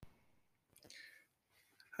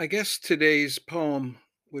I guess today's poem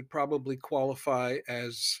would probably qualify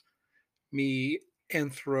as me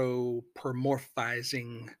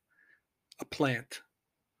anthropomorphizing a plant.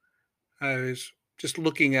 I was just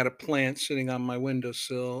looking at a plant sitting on my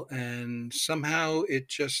windowsill, and somehow it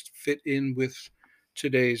just fit in with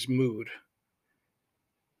today's mood.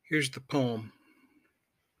 Here's the poem.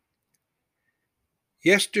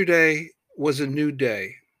 Yesterday was a new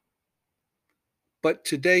day, but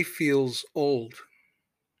today feels old,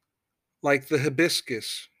 like the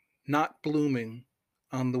hibiscus not blooming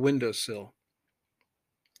on the windowsill.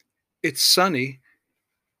 It's sunny,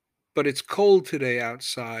 but it's cold today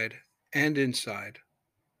outside and inside.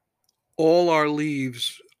 All our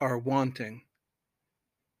leaves are wanting,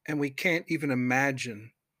 and we can't even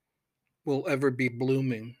imagine we'll ever be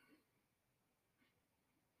blooming.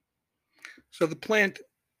 So the plant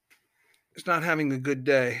is not having a good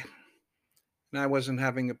day, and I wasn't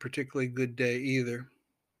having a particularly good day either.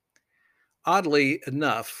 Oddly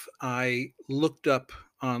enough, I looked up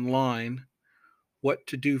online what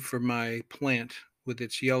to do for my plant with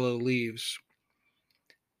its yellow leaves.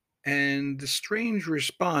 And the strange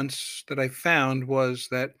response that I found was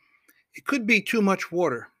that it could be too much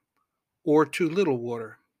water or too little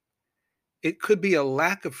water. It could be a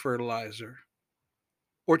lack of fertilizer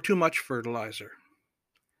or too much fertilizer.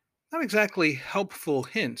 Not exactly helpful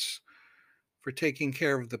hints for taking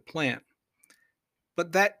care of the plant,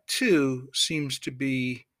 but that too seems to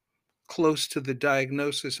be close to the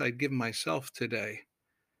diagnosis I'd give myself today.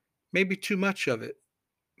 Maybe too much of it,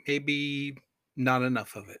 maybe not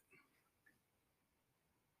enough of it.